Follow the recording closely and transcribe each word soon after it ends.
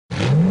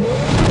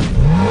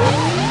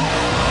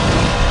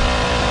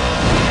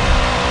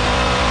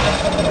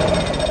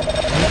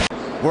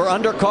We're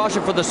under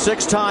caution for the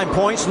 6th time.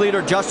 Points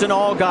leader Justin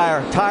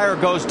Allgaier. Tire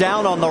goes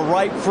down on the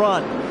right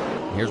front.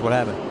 Here's what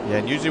happened. Yeah,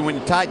 and usually when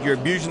you're tight, you're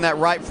abusing that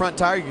right front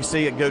tire. You can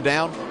see it go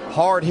down.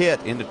 Hard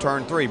hit into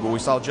turn 3, but we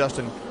saw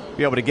Justin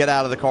be able to get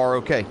out of the car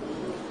okay.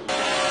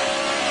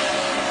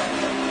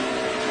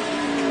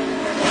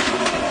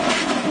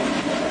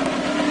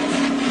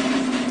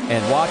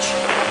 And watch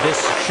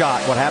this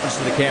shot, what happens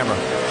to the camera.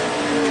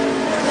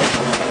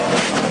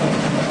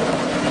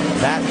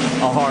 That's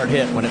a hard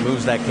hit when it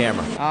moves that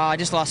camera. I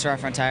just lost our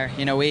front tire.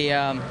 You know,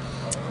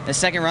 the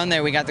second run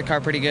there, we got the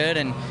car pretty good,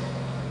 and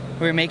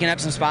we were making up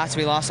some spots.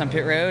 We lost on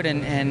pit road,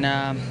 and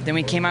then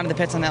we came out of the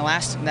pits on that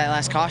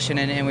last caution,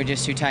 and we're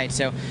just too tight.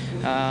 So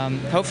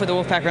hopefully the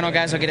Wolfpack rental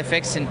guys will get it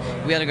fixed and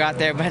be able to go out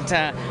there. But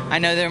I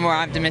know they're more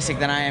optimistic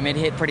than I am. It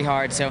hit pretty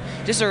hard, so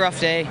just a rough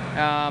day.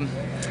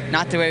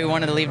 Not the way we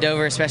wanted to leave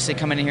Dover, especially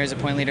coming in here as a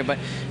point leader. But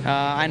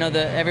I know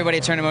that everybody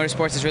at Turner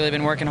Motorsports has really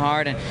been working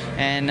hard,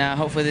 and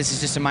hopefully this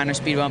is just a minor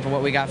speed bump of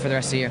what we got for the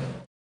rest of the year.